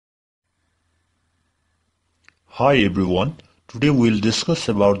Hi everyone, today we'll discuss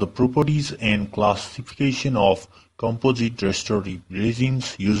about the properties and classification of composite restorative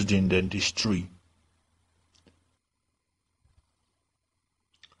resins used in dentistry.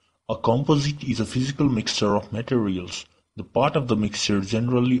 A composite is a physical mixture of materials. The part of the mixture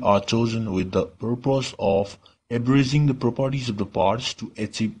generally are chosen with the purpose of abrasing the properties of the parts to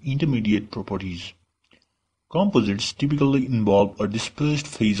achieve intermediate properties. Composites typically involve a dispersed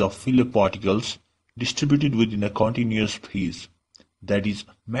phase of filler particles distributed within a continuous phase, that is,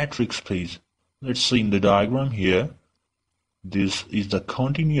 matrix phase. Let's see in the diagram here. This is the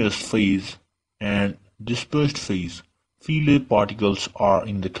continuous phase and dispersed phase. Filler particles are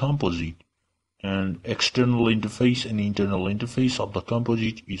in the composite, and external interface and internal interface of the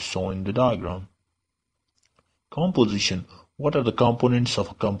composite is shown in the diagram. Composition. What are the components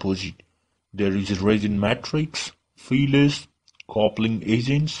of a composite? There is a resin matrix, fillers, coupling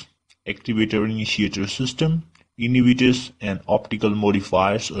agents, activator-initiator system, inhibitors, and optical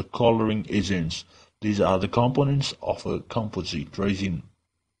modifiers or coloring agents. These are the components of a composite resin.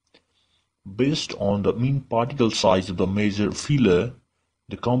 Based on the mean particle size of the major filler,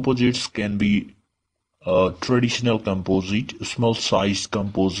 the composites can be a traditional composite, small-sized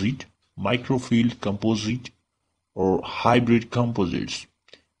composite, microfield composite, or hybrid composites,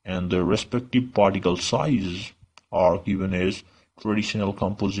 and their respective particle sizes are given as traditional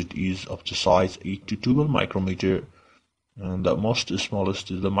composite is of the size 8 to 12 micrometer, and the most smallest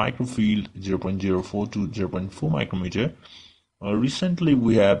is the microfield 0.04 to 0.4 micrometer. Recently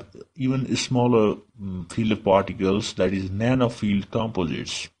we have even smaller filler particles, that is nanofield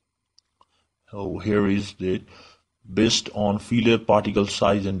composites. So here is the based on filler particle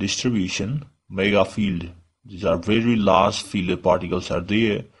size and distribution. Megafield, these are very large filler particles are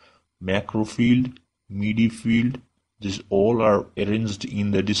there. Macrofield, medifield, these all are arranged in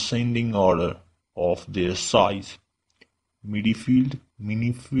the descending order of their size. Medifield,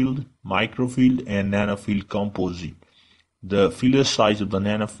 minifield, microfield, and nanofield composite. The filler size of the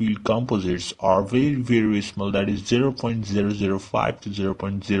nanofield composites are very small, that is 0.005 to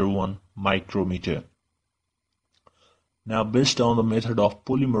 0.01 micrometer. Now, based on the method of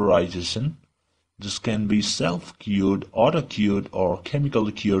polymerization, this can be self-cured, auto-cured, or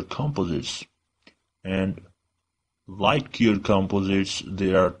chemically cured composites. And light-cured composites,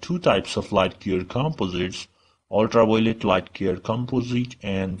 there are two types of light-cured composites: ultraviolet light-cured composite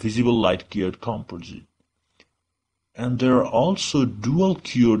and visible light-cured composite. And there are also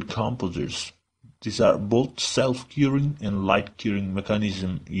dual-cured composites. These are both self-curing and light-curing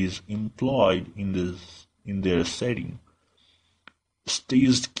mechanism is employed in their setting.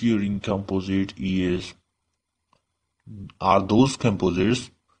 Staged curing composite are those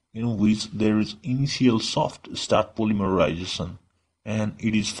composites in which there is initial soft start polymerization and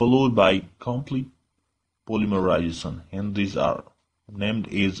it is followed by complete polymerization, and these are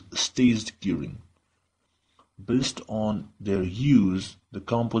named as staged curing. Based on their use, the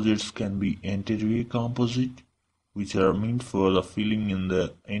composites can be anterior composite, which are meant for the filling in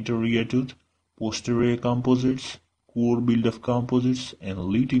the anterior tooth, posterior composites, core build-up composites, and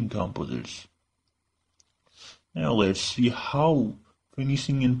lutein composites. Now let's see how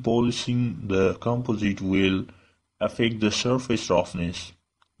finishing and polishing the composite will affect the surface roughness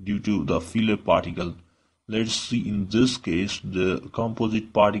due to the filler particle. Let's see, in this case the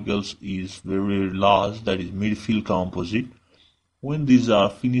composite particles is very large, that is midfield composite. When these are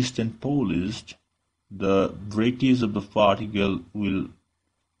finished and polished, the breakage of the particle will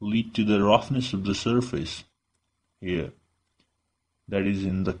lead to the roughness of the surface here. That is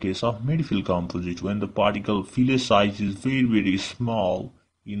in the case of midfield composite, when the particle filler size is very small.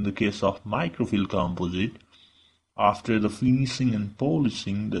 In the case of microfield composite, after the finishing and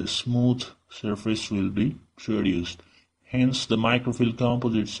polishing, the smooth surface will be produced. Hence, the microfield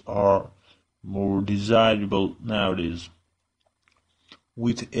composites are more desirable nowadays.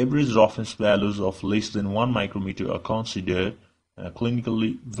 With average roughness values of less than 1 micrometer are considered,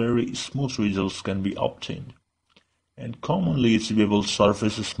 clinically very smooth results can be obtained. And commonly achievable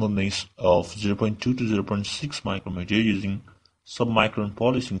surface smoothness of 0.2 to 0.6 micrometer using submicron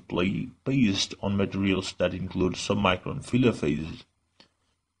polishing based on materials that include submicron filler phases.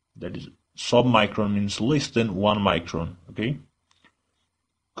 That is, submicron means less than 1 micron. Okay.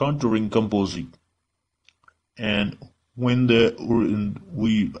 Contouring composite. And when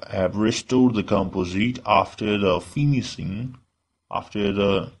we have restored the composite after the finishing, after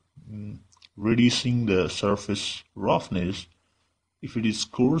the reducing the surface roughness, if it is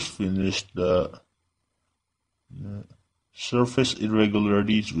coarse finished, the surface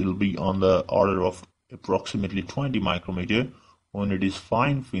irregularities will be on the order of approximately 20 micrometer. When it is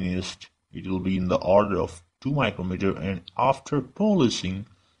fine finished, it will be in the order of 2 micrometer, and after polishing,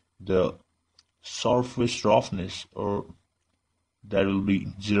 the surface roughness or that will be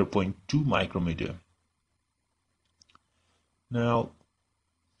 0.2 micrometer. Now,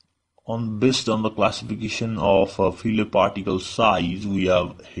 based on the classification of filler particle size, we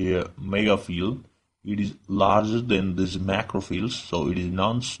have here megafill. It is larger than these macrofills, so it is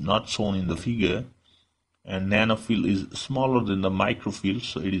not shown in the figure. And nanofill is smaller than the microfill,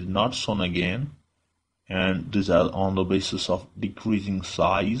 so it is not shown again. And these are on the basis of decreasing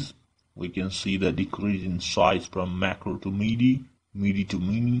size. We can see the decrease in size from macro to midi, midi to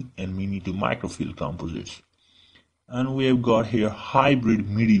mini, and mini to microfill composites. And we have got here hybrid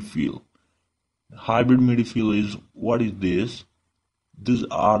midi-fill. Hybrid midi-fill is, what is this? These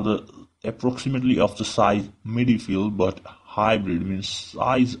are the approximately of the size midi-fill, but hybrid means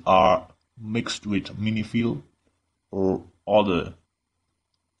size are mixed with mini-fill or other.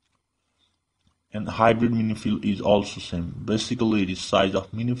 And hybrid mini-fill is also same. Basically, it is size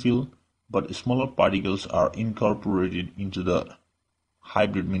of mini-fill, but smaller particles are incorporated into the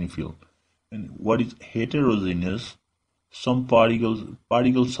hybrid mini-fill. And what is heterogeneous? Some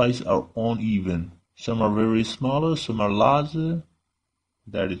particle size are uneven. Some are very smaller, some are larger.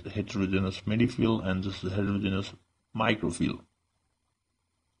 That is heterogeneous midi-fill, and this is heterogeneous microfill.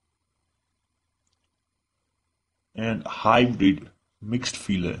 And hybrid mixed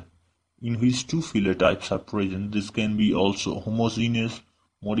filler, in which two filler types are present. This can be also homogeneous,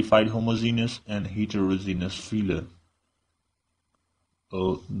 modified homogeneous, and heterogeneous filler.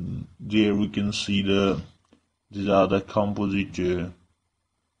 There we can see these are the composite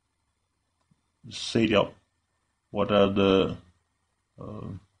setup. What are the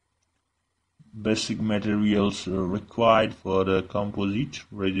basic materials required for the composite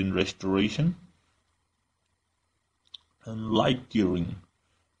resin restoration? And light curing.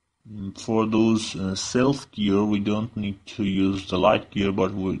 For those self-cure, we don't need to use the light cure,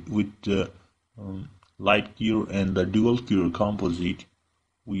 but with the light cure and the dual cure composite,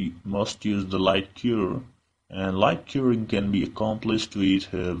 we must use the light cure. And light curing can be accomplished with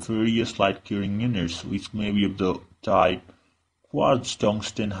various light curing units, which may be of the type quartz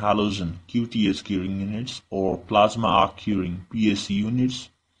tungsten halogen QTS curing units, or plasma arc curing PSC units,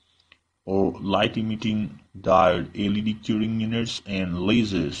 or light emitting diode LED curing units, and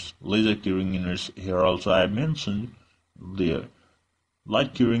laser curing units. Here also I have mentioned there.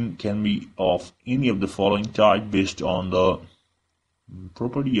 Light curing can be of any of the following type based on the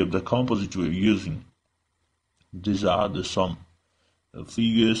property of the composite we are using. These are some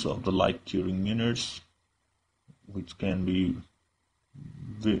figures of the light curing units, which can be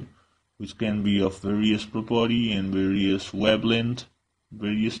of various property and various wavelength.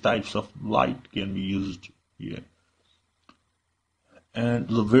 Various types of light can be used here. And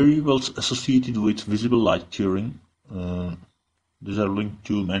the variables associated with visible light curing, these are linked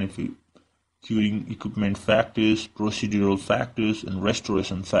to curing equipment factors, procedural factors, and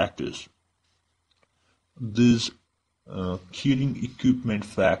restoration factors. These curing equipment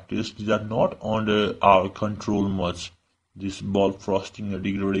factors, these are not under our control much. This bulb frosting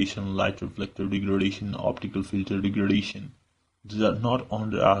degradation, light reflector degradation, optical filter degradation, these are not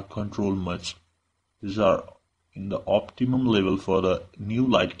under our control much. These are in the optimum level for the new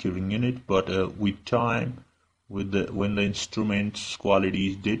light curing unit, but with time, when the instrument's quality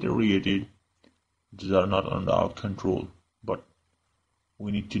is deteriorated, these are not under our control. But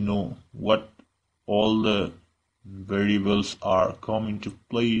we need to know what all the variables are coming to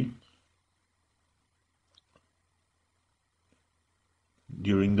play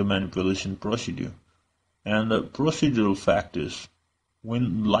during the manipulation procedure. And the procedural factors,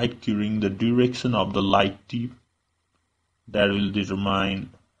 when light curing, the direction of the light tip, that will determine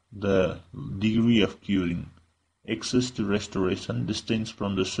the degree of curing. Access to restoration, distance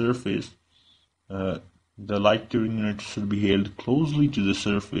from the surface, the light curing unit should be held closely to the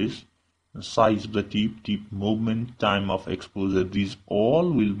surface, the size of the tip movement, time of exposure. These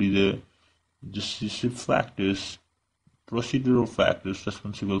all will be the decisive factors, procedural factors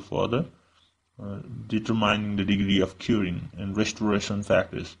responsible for the determining the degree of curing. And restoration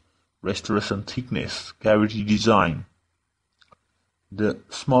factors, restoration thickness, cavity design. The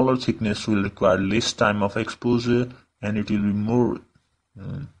smaller thickness will require less time of exposure, and it will be more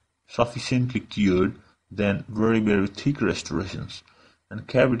sufficiently cured than very thick restorations. And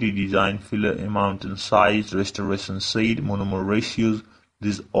cavity design, filler amount and size, restoration shade, monomer ratios,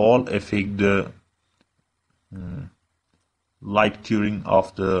 these all affect the light curing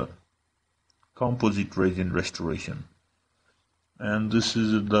of the composite resin restoration. And this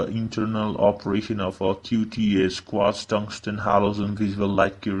is the internal operation of our QTS, quartz tungsten halogen visible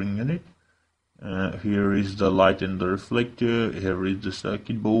light curing unit. Here is the light and the reflector. Here is the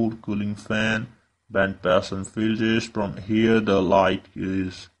circuit board, cooling fan, band pass and filters. From here the light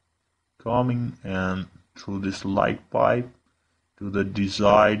is coming, and through this light pipe to the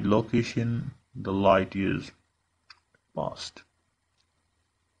desired location the light is passed.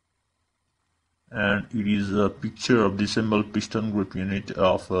 And it is a picture of disassembled piston grip unit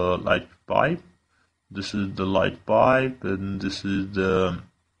of a light pipe. This is the light pipe, and this is the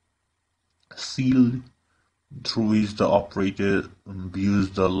seal through which the operator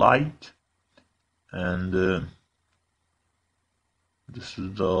views the light, and this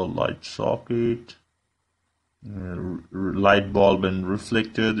is the light socket, light bulb and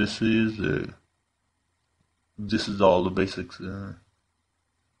reflector. This is all the basics,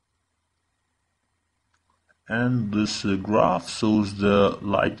 and this graph shows the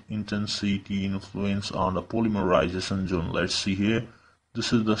light intensity influence on the polymerization zone. Let's see here.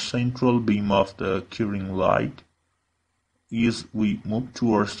 This is the central beam of the curing light. As we move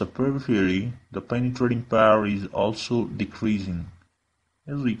towards the periphery, the penetrating power is also decreasing.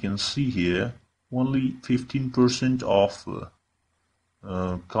 As we can see here, only 15% of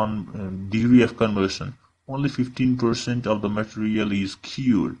degree of conversion, only 15% of the material is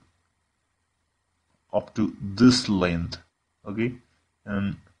cured up to this length, okay?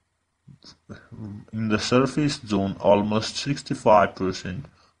 And in the surface zone, almost 65%.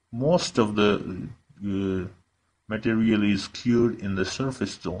 Most of the material is cured in the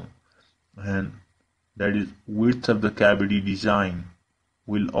surface zone, and that is width of the cavity design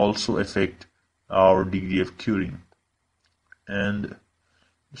will also affect our degree of curing, and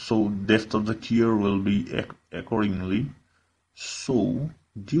so depth of the cure will be accordingly. So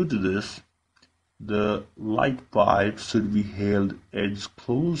due to this, the light pipe should be held edge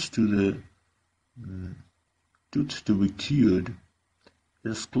close to the tooth to be cured,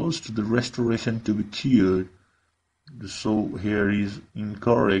 as close to the restoration to be cured. So here is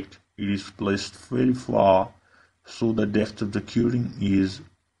incorrect. It is placed very far, so the depth of the curing is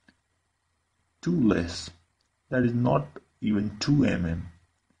too less. That is not even 2 mm.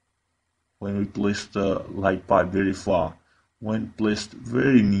 When we place the light pipe very far, when placed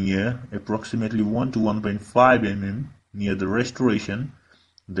very near, approximately 1 to 1.5 mm near the restoration,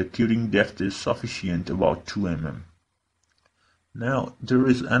 the curing depth is sufficient, about 2 mm. Now there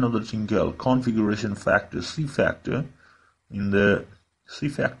is another thing called configuration factor, C factor. In the C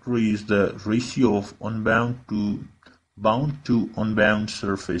factor is the ratio of unbound to bound to unbound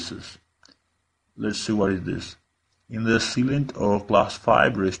surfaces. Let's see what is this. In the sealant or class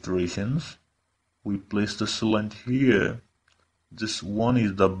 5 restorations, we place the sealant here. This one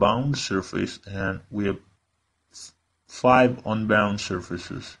is the bound surface, and we have 5 unbound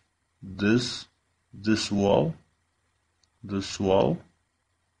surfaces. This wall, this wall,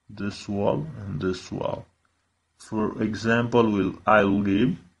 this wall, and this wall. For example, I will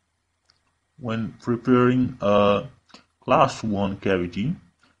give, when preparing a class 1 cavity,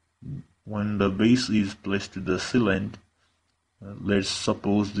 when the base is placed to the sealant, let's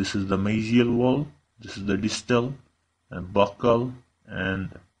suppose this is the mesial wall, this is the distal, and buccal,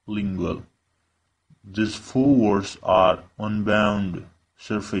 and lingual. These 4 walls are unbound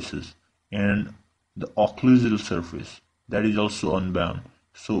surfaces, and the occlusal surface, that is also unbound.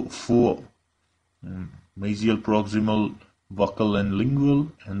 So 4 mesial, proximal, buccal, and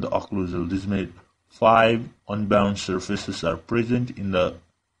lingual, and the occlusal. This made 5 unbound surfaces are present in the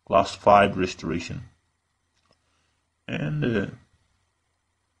class 5 restoration. And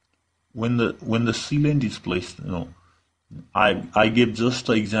when the sealant is placed, I gave just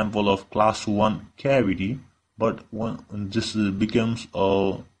an example of class 1 cavity, but when this becomes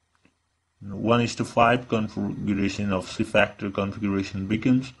a 1:5 configuration of C factor configuration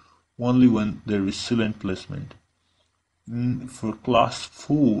becomes only when there is sealant placement. For class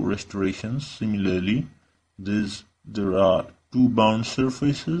 4 restorations, similarly, there are 2 bound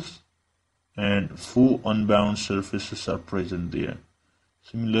surfaces and 4 unbound surfaces are present there.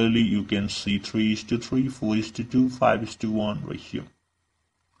 Similarly, you can see 3:3, 4:2, 5:1 ratio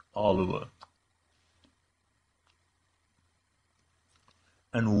all over.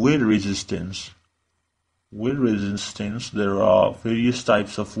 And wear resistance. Wear resistance, there are various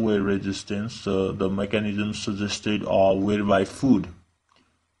types of wear resistance. The mechanisms suggested are wear by food.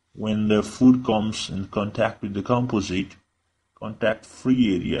 When the food comes in contact with the composite, contact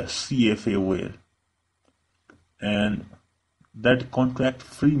free area, CFA wear. And that contact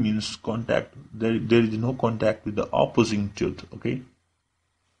free means contact, there is no contact with the opposing tooth, okay?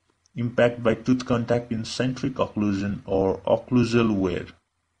 Impact by tooth contact in centric occlusion or occlusal wear,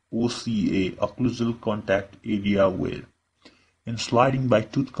 OCA, occlusal contact area wear. and sliding by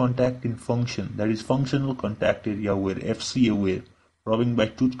tooth contact in function, that is functional contact area wear, FCA wear, rubbing by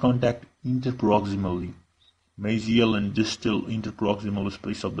tooth contact interproximally, mesial and distal interproximal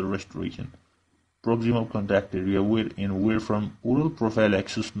space of the restoration, proximal contact area wear, and wear from oral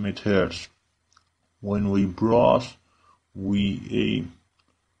prophylaxis methods. When we brush, we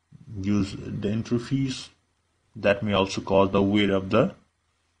use Dentosphere. That may also cause the wear of the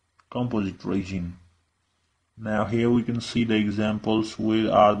composite resin. Now here we can see the examples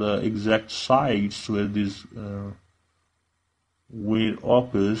where are the exact sites where this wear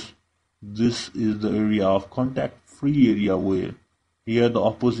occurs. This is the area of contact-free area where here the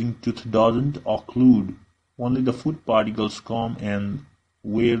opposing tooth doesn't occlude. Only the food particles come and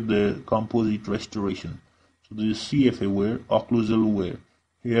wear the composite restoration. So this is CFA wear, occlusal wear.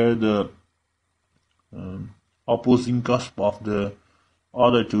 Here the opposing cusp of the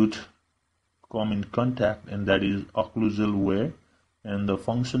other tooth come in contact, and that is occlusal wear, and the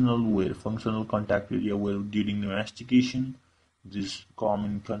functional wear, functional contact area where during the mastication this come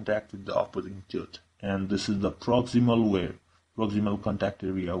in contact with the opposing tooth, and this is the proximal wear, proximal contact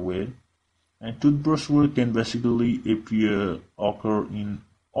area wear. And toothbrush wear can basically occur in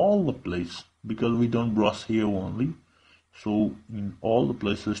all the places because we don't brush here only, so in all the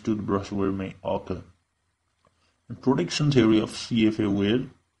places toothbrush wear may occur. And protection theory of CFA wear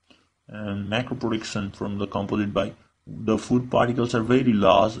and macro protection from the composite by the food particles are very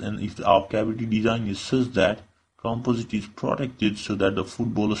large, and if our cavity design is such that composite is protected so that the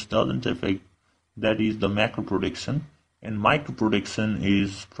food bolus doesn't affect, that is the macro protection. And micro protection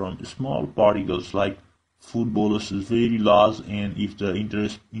is from small particles, like food bolus is very large, and if the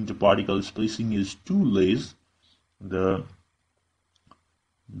interparticle spacing is too less, the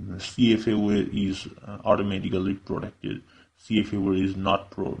CFA wear is automatically protected. CFA wear is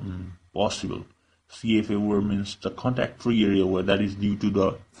not possible. CFA wear means the contact-free area where that is due to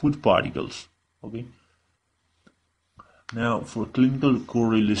the food particles. Okay. Now for clinical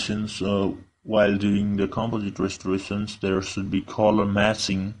correlations, while doing the composite restorations, there should be color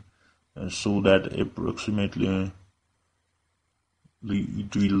matching so that approximately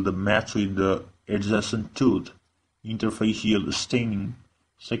it will match with the adjacent tooth. Interfacial staining.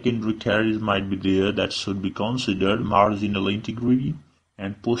 Secondary caries might be there that should be considered. Marginal integrity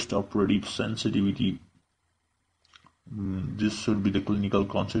and post-operative sensitivity. This should be the clinical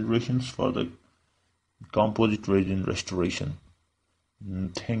considerations for the composite resin restoration.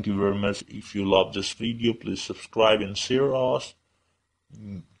 Thank you very much. If you love this video, please subscribe and share us.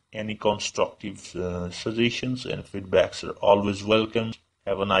 Any constructive suggestions and feedbacks are always welcome.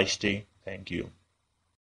 Have a nice day. Thank you.